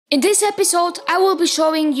In this episode, I will be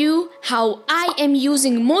showing you how I am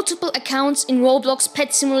using multiple accounts in Roblox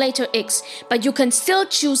Pet Simulator X, but you can still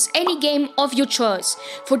choose any game of your choice.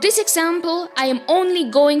 For this example, I am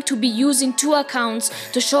only going to be using 2 accounts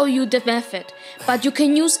to show you the method, but you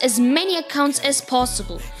can use as many accounts as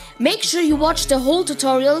possible. Make sure you watch the whole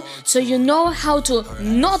tutorial so you know how to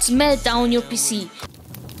not melt down your PC.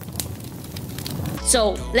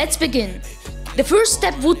 So, let's begin. The first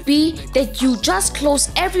step would be that you just close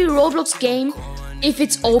every Roblox game if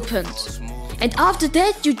it's opened. And after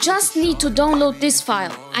that, you just need to download this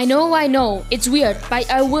file. I know, it's weird, but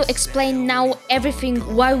I will explain now everything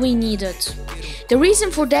why we need it. The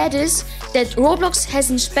reason for that is that Roblox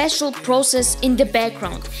has a special process in the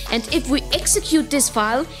background, and if we execute this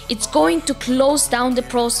file, it's going to close down the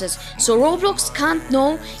process, so Roblox can't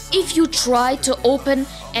know if you try to open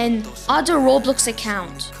an other Roblox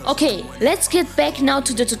account. Okay, let's get back now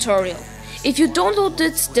to the tutorial. If you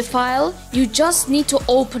downloaded the file, you just need to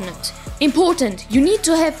open it. Important, you need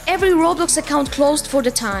to have every Roblox account closed for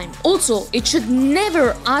the time. Also, it should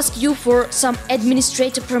never ask you for some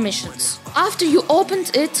administrator permissions. After you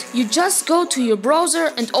opened it, you just go to your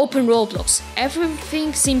browser and open Roblox.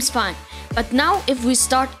 Everything seems fine. But now if we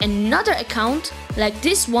start another account, like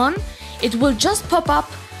this one, it will just pop up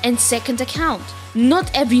and second account.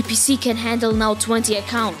 Not every PC can handle now 20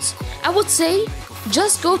 accounts. I would say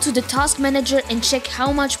just go to the task manager and check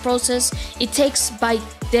how much process it takes by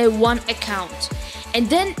the one account. And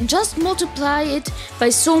then just multiply it by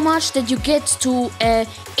so much that you get to a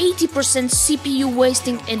 80% CPU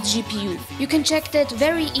wasting and GPU. You can check that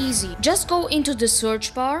very easy. Just go into the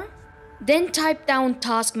search bar, then type down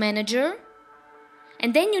task manager,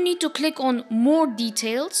 and then you need to click on more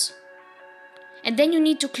details, and then you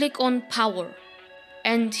need to click on power.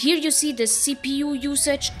 And here you see the CPU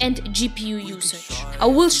usage and GPU usage. I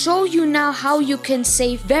will show you now how you can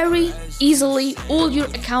save very easily all your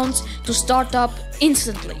accounts to start up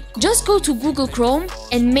instantly. Just go to Google Chrome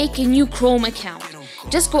and make a new Chrome account.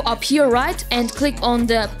 Just go up here right and click on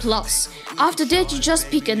the plus. After that you just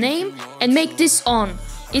pick a name and make this on.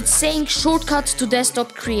 It's saying shortcut to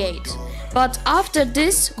desktop create. But after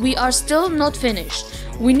this we are still not finished.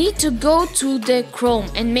 We need to go to the Chrome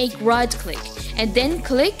and make right click. And then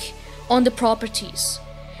click on the properties.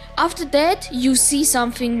 After that you see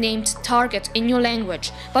something named target in your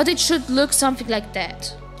language, but it should look something like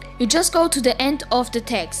that. You just go to the end of the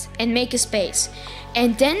text and make a space,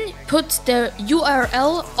 and then put the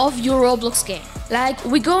URL of your Roblox game. Like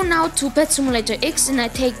we go now to Pet Simulator X and I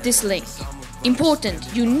take this link.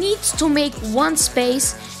 Important, you need to make one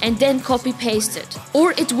space and then copy paste it,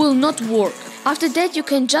 or it will not work. After that you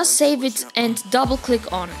can just save it and double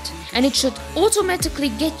click on it, and it should automatically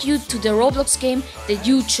get you to the Roblox game that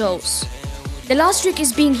you chose. The last trick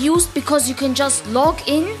is being used because you can just log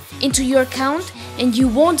in into your account and you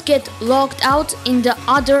won't get logged out in the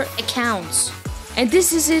other accounts. And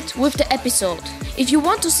this is it with the episode. If you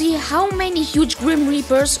want to see how many huge Grim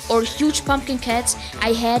Reapers or huge pumpkin cats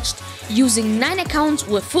I hatched using 9 accounts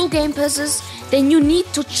with full game passes, then you need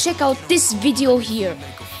to check out this video here.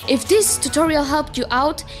 If this tutorial helped you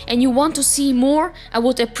out and you want to see more, I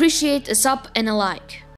would appreciate a sub and a like.